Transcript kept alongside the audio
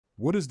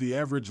What is the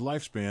average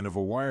lifespan of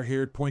a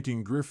wire-haired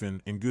pointing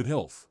griffon in good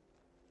health?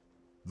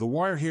 The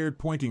wire-haired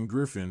pointing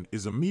griffon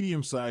is a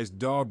medium-sized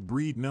dog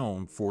breed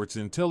known for its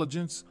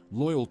intelligence,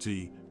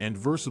 loyalty, and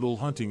versatile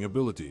hunting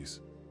abilities.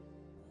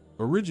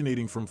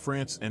 Originating from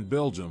France and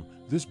Belgium,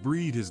 this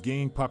breed has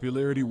gained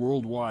popularity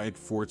worldwide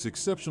for its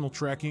exceptional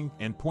tracking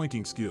and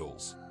pointing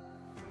skills.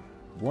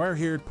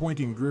 Wire-haired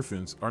pointing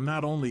griffons are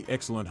not only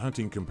excellent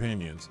hunting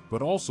companions,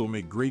 but also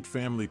make great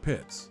family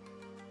pets.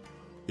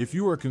 If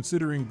you are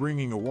considering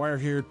bringing a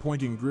wire-haired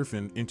pointing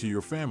griffon into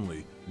your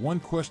family,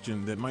 one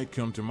question that might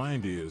come to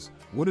mind is,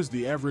 what is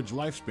the average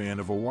lifespan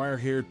of a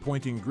wire-haired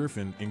pointing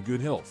griffon in good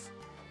health?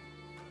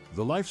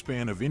 The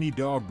lifespan of any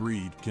dog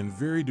breed can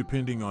vary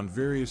depending on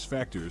various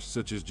factors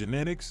such as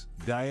genetics,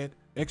 diet,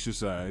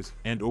 exercise,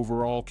 and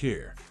overall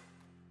care.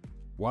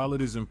 While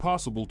it is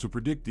impossible to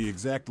predict the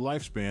exact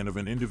lifespan of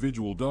an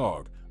individual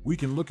dog, we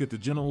can look at the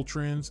general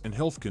trends and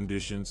health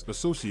conditions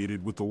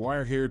associated with the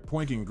wire-haired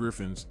pointing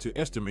griffons to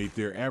estimate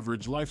their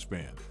average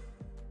lifespan.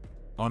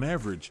 On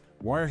average,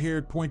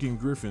 wire-haired pointing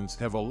griffons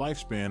have a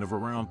lifespan of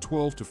around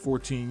 12 to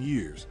 14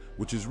 years,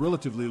 which is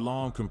relatively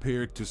long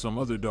compared to some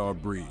other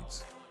dog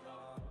breeds.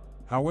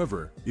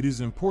 However, it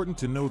is important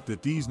to note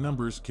that these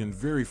numbers can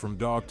vary from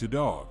dog to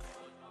dog.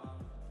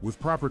 With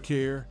proper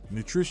care,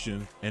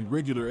 nutrition, and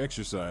regular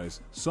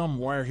exercise, some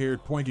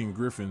wire-haired pointing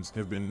griffons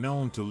have been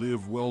known to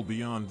live well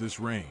beyond this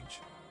range.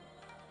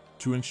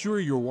 To ensure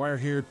your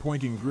wire-haired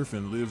pointing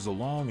griffon lives a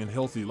long and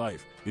healthy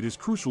life, it is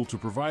crucial to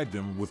provide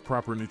them with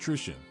proper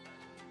nutrition.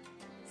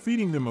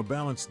 Feeding them a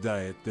balanced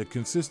diet that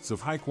consists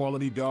of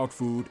high-quality dog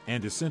food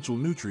and essential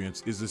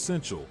nutrients is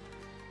essential.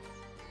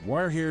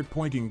 Wire-haired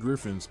pointing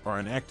griffons are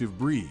an active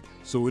breed,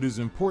 so it is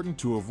important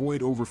to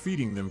avoid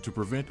overfeeding them to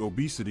prevent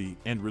obesity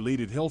and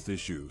related health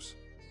issues.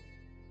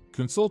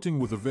 Consulting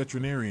with a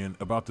veterinarian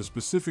about the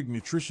specific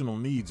nutritional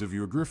needs of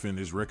your griffon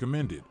is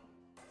recommended.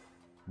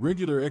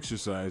 Regular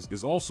exercise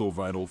is also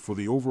vital for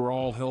the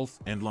overall health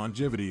and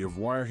longevity of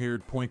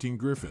wire-haired pointing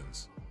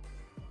griffons.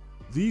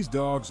 These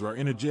dogs are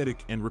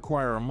energetic and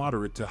require a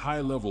moderate to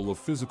high level of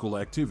physical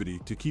activity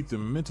to keep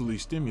them mentally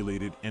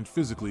stimulated and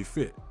physically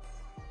fit.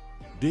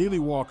 Daily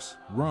walks,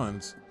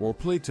 runs, or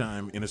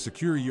playtime in a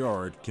secure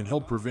yard can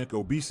help prevent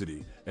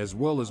obesity, as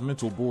well as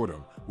mental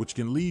boredom, which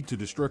can lead to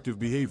destructive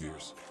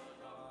behaviors.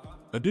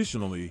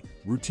 Additionally,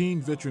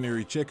 routine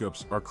veterinary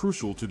checkups are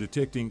crucial to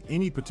detecting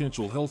any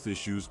potential health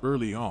issues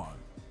early on.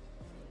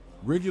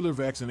 Regular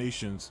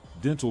vaccinations,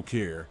 dental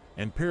care,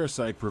 and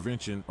parasite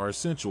prevention are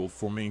essential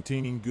for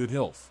maintaining good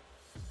health.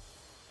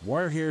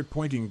 Wire-haired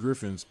pointing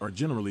griffons are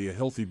generally a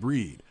healthy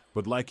breed,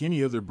 but like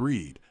any other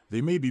breed,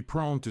 they may be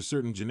prone to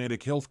certain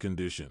genetic health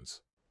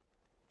conditions.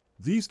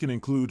 These can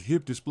include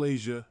hip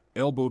dysplasia,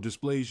 elbow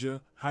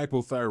dysplasia,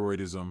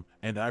 hypothyroidism,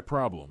 and eye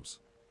problems.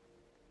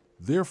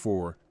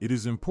 Therefore, it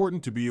is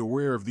important to be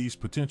aware of these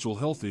potential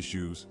health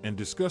issues and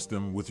discuss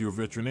them with your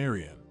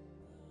veterinarian.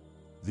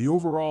 The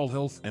overall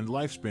health and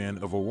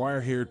lifespan of a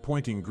wire-haired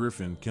pointing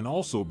griffon can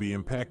also be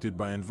impacted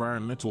by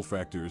environmental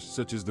factors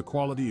such as the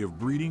quality of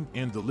breeding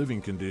and the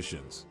living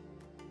conditions.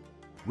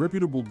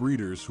 Reputable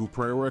breeders who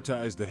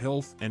prioritize the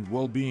health and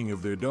well-being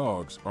of their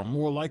dogs are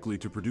more likely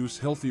to produce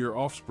healthier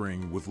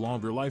offspring with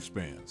longer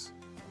lifespans.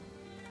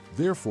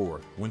 Therefore,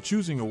 when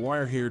choosing a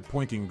wire-haired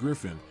pointing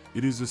griffon,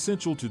 it is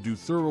essential to do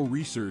thorough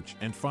research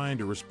and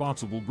find a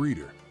responsible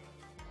breeder.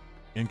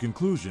 In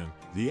conclusion,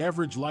 the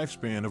average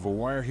lifespan of a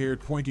wire-haired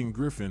pointing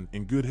griffon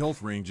in good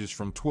health ranges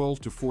from 12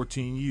 to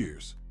 14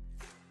 years.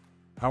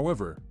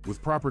 However,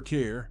 with proper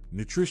care,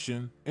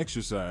 nutrition,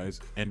 exercise,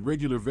 and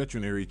regular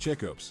veterinary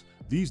checkups,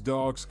 these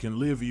dogs can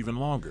live even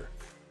longer.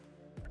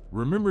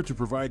 Remember to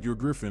provide your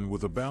griffon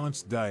with a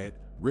balanced diet,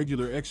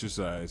 regular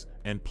exercise,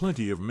 and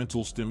plenty of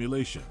mental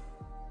stimulation.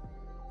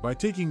 By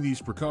taking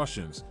these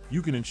precautions,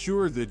 you can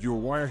ensure that your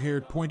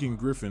wire-haired pointing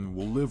griffon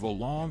will live a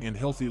long and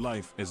healthy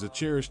life as a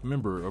cherished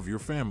member of your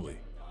family.